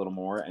quarterbacks a little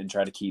more and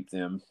try to keep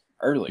them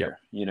earlier,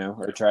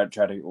 or try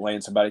to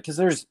land somebody. Because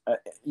there's,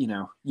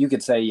 you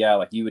could say,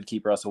 like you would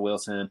keep Russell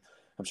Wilson.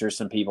 I'm sure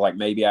some people like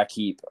maybe I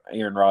keep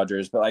Aaron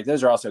Rodgers, but like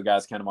those are also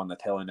guys kind of on the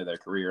tail end of their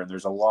career. And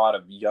there's a lot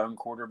of young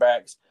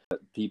quarterbacks that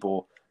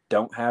people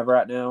don't have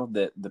right now,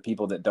 that the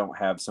people that don't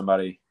have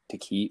somebody to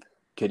keep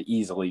could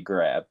easily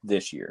grab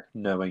this year,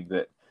 knowing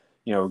that,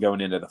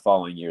 going into the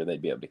following year,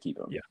 they'd be able to keep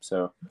them. Yeah.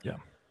 So,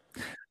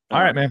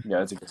 All right, man.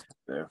 Yeah, it's a good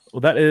there.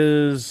 Well, that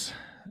is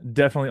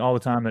definitely all the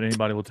time that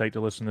anybody will take to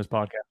listen to this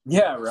podcast.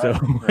 Yeah, right. So,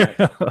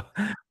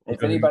 right.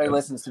 If anybody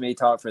listens to me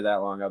talk for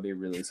that long, I'll be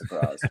really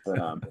surprised.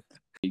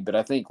 But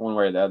I think one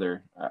way or the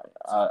other,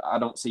 I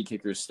don't see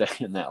kickers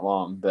staying that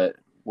long. But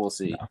we'll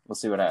see. No. We'll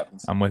see what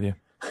happens. I'm with you.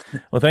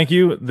 Well, thank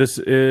you. This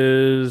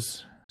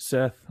is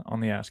Seth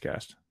on the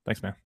Askcast.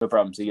 Thanks, man. No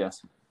problem. See you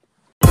guys.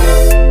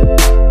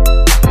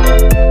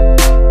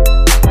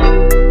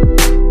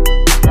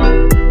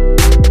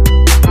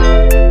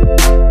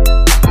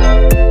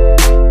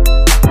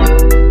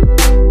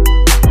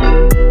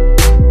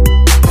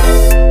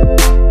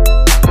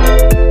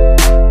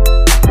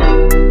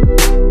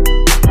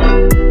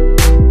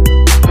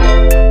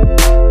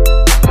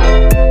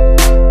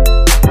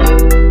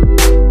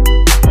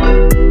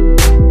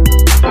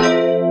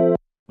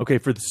 Okay,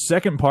 for the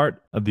second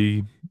part of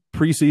the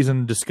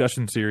preseason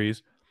discussion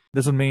series,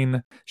 this would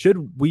mean,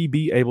 should we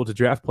be able to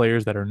draft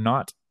players that are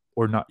not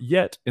or not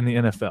yet in the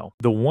NFL?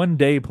 The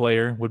one-day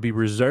player would be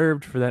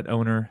reserved for that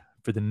owner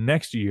for the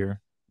next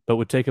year, but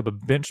would take up a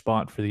bench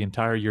spot for the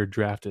entire year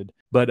drafted.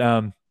 But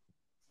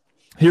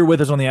here with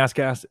us on the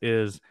Askcast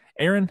is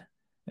Aaron,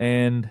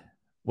 and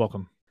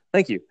welcome.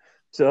 Thank you.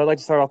 So I'd like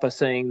to start off by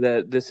saying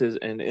that this is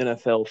an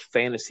NFL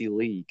fantasy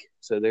league.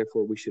 So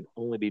therefore, we should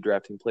only be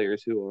drafting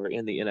players who are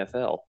in the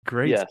NFL.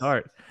 Great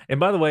start. And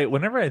by the way,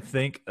 whenever I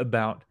think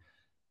about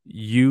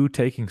you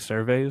taking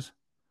surveys,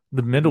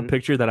 the mental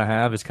picture that I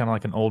have is kind of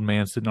like an old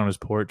man sitting on his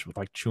porch with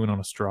like chewing on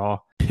a straw,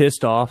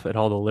 pissed off at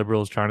all the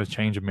liberals trying to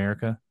change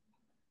America.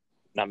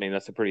 I mean,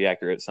 that's a pretty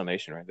accurate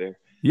summation right there.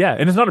 Yeah,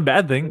 and it's not a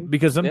bad thing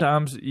because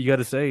sometimes you got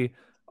to say,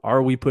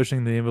 are we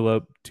pushing the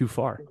envelope too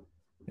far?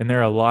 And there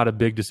are a lot of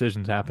big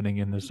decisions happening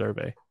in this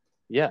survey.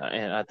 Yeah,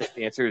 and I think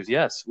the answer is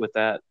yes. With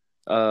that,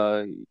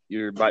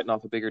 you're biting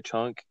off a bigger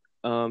chunk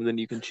than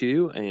you can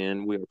chew,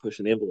 and we are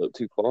pushing the envelope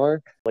too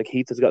far. Like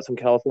Heath has got some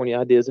California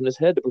ideas in his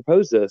head to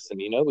propose this, and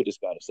we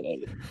just got to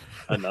say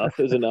enough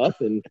is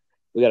enough, and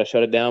we got to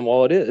shut it down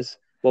while it is.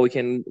 While we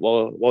can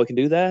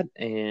do that,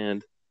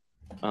 and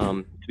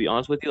to be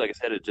honest with you, like I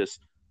said,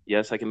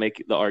 I can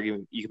make the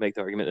argument. You can make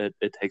the argument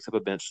that it takes up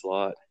a bench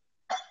slot,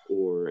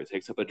 or it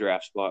takes up a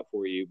draft spot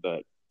for you,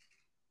 but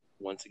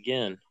once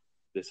again,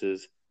 this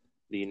is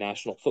the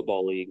National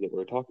Football League that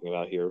we're talking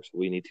about here, so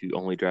we need to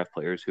only draft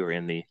players who are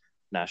in the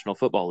National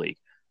Football League.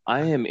 I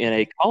am in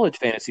a college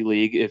fantasy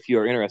league if you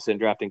are interested in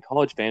drafting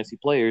college fantasy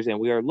players, and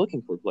we are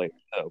looking for players.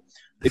 So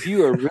if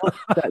you are really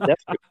that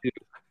desperate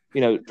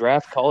to,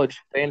 draft college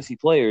fantasy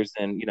players,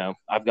 then,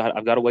 I've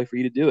got a way for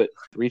you to do it.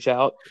 Reach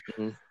out,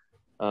 and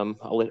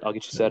I'll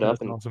get you set up.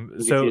 That's awesome.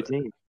 We'll so get you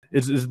a team.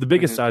 Is the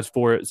biggest sides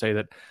for it say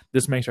that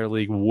this makes our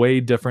league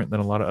way different than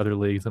a lot of other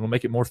leagues, and it'll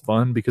make it more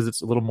fun because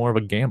it's a little more of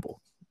a gamble,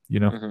 But you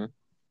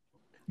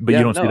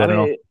don't see that at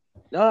all.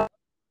 No,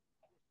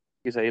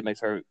 you say it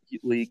makes our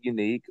league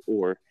unique,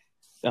 or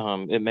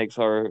it makes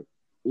our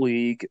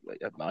league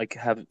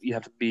you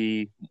have to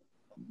be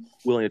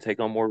willing to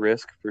take on more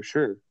risk for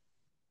sure.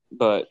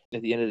 But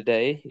at the end of the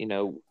day,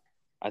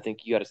 I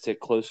think you got to stick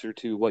closer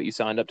to what you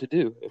signed up to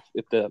do.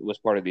 If that was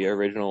part of the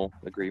original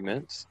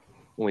agreements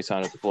when we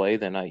signed up to play,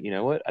 then I'd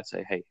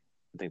say, hey,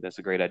 I think that's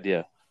a great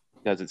idea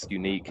because it's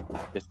unique,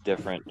 it's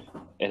different,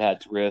 it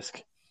adds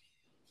risk.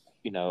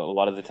 A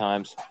lot of the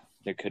times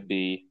there could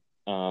be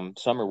some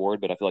reward,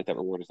 but I feel like that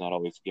reward is not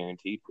always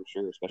guaranteed for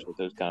sure, especially with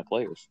those kind of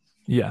players.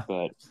 Yeah.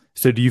 But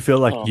so do you feel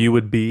like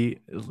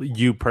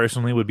you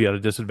personally would be at a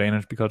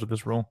disadvantage because of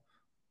this rule?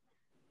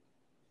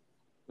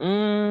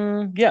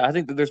 Yeah, I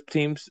think that there's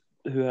teams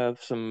who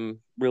have some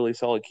really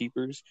solid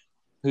keepers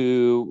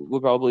who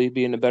would probably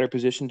be in a better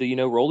position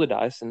to, roll the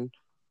dice and,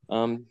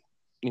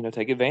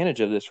 take advantage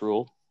of this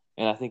rule.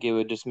 And I think it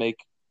would just make,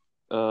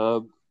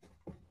 a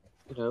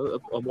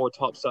more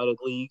top-sided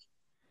league,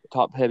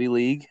 top-heavy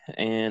league.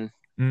 And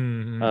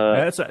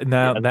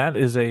that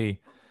is a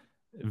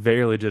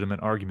very legitimate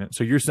argument.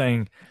 So you're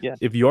saying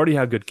if you already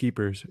have good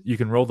keepers, you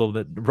can roll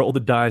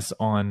the dice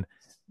on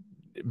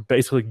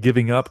basically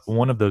giving up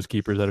one of those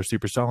keepers that are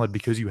super solid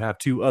because you have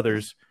two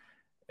others,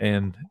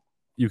 and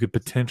you could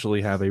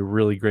potentially have a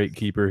really great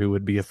keeper who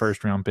would be a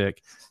first-round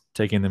pick,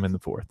 taking them in the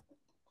fourth.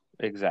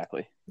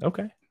 Exactly.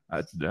 Okay.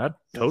 I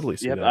totally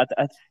see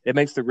that. It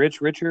makes the rich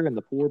richer and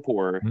the poor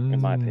poorer,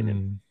 in my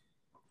opinion.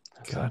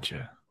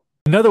 Gotcha.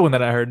 Another one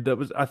that I heard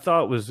I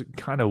thought was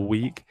kind of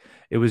weak.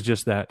 It was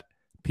just that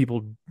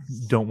people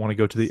don't want to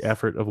go to the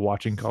effort of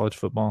watching college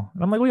football.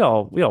 And I'm like, we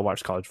all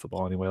watch college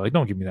football anyway. Like,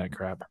 don't give me that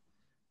crap.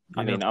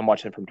 I mean, I'm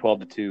watching from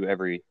 12 to 2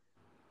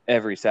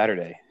 every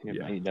Saturday.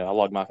 I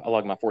log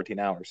my 14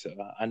 hours, so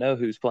I know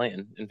who's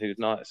playing and who's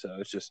not. So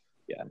it's just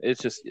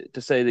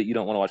to say that you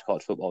don't want to watch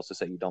college football is to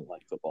say you don't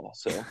like football.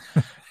 So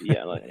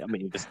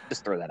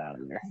just throw that out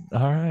of there.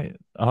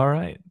 All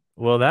right.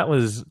 Well, that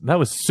was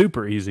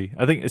super easy.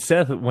 I think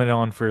Seth went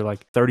on for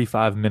like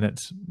 35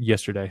 minutes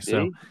yesterday.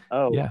 So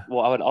yeah.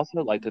 Well, I would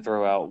also like to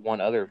throw out one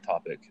other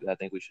topic that I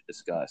think we should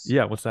discuss.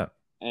 Yeah, what's that?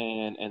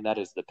 And that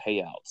is the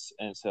payouts.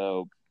 And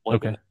so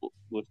Blake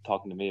was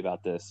talking to me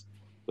about this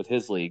with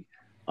his league.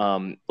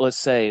 Let's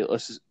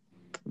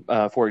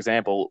for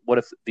example, what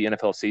if the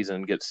NFL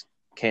season gets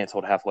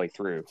canceled halfway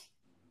through,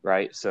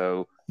 right?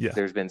 So Yeah.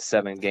 there's been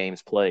 7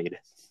 games played,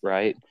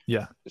 right?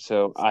 Yeah.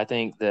 So I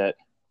think that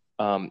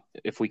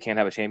if we can't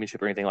have a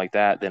championship or anything like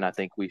that, then I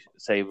think we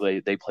say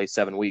they play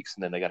 7 weeks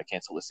and then they got to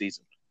cancel the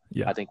season.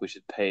 Yeah. I think we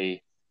should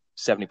pay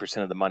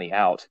 70% of the money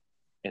out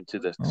into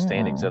the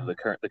standings of the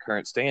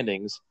current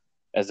standings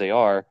as they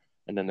are,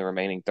 and then the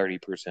remaining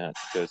 30%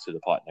 goes to the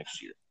pot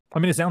next year. I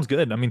mean, it sounds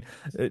good. I mean,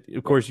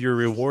 of course, you're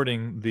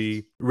rewarding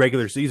the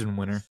regular season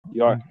winner.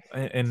 You are.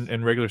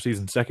 And regular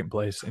season second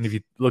place. And if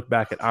you look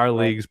back at our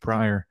leagues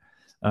prior,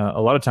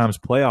 a lot of times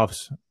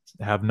playoffs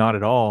have not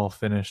at all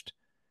finished.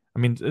 I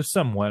mean,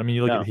 somewhat. I mean,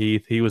 you look at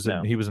Heath; he was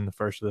in the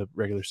first of the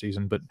regular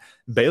season, but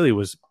Bailey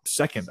was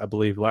second, I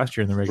believe, last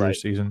year in the regular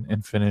season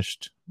and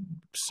finished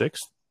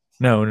 6th.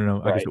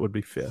 No. I guess it would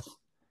be 5th.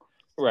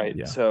 Right.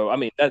 Yeah. So, I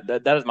mean,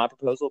 that is my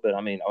proposal, but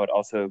I mean, I would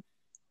also,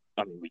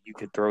 you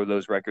could throw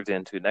those records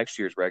into next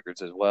year's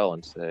records as well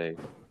and say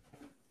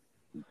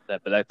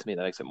that. But that to me,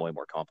 that makes it way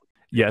more complicated.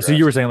 Yeah. So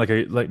you were saying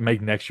like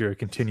make next year a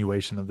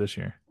continuation of this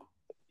year.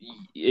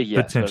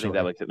 Yeah, so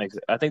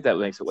I think that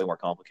makes it way more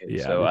complicated.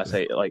 Yeah, so I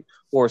say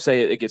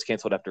say it gets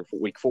canceled after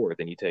week 4,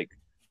 then you take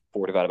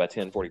 4 divided by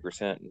 10,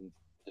 40%, and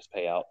just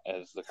pay out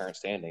as the current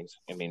standings.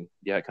 I mean,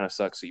 yeah, it kind of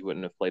sucks. So you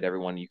wouldn't have played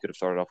everyone. You could have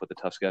started off with a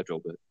tough schedule,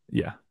 but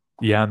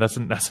yeah, that's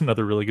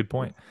another really good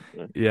point.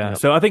 Yeah. Yep.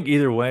 So I think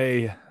either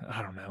way,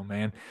 I don't know,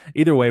 man.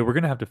 Either way, we're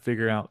gonna have to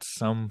figure out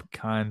some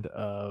kind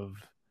of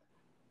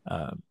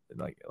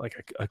like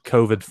a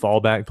COVID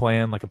fallback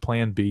plan, like a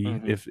plan B,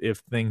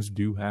 if things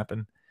do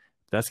happen.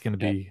 That's going to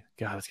be,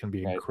 that's going to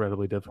be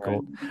incredibly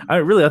difficult.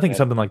 Right. I think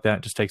something like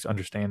that just takes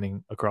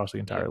understanding across the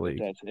entire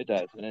league. It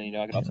does. And then,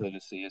 I can also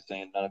just see it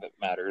saying none of it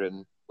mattered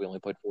and we only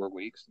played 4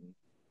 weeks and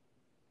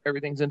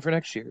everything's in for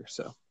next year.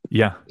 So,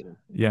 yeah.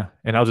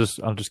 And I'll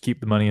just keep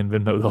the money in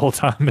Venmo the whole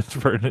time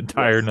for an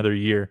entire another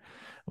year,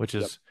 which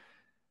is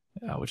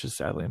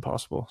sadly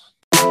impossible.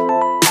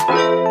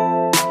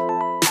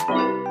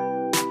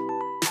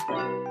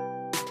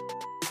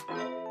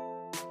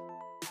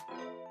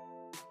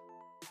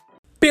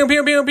 Pew,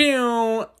 pew, pew, pew.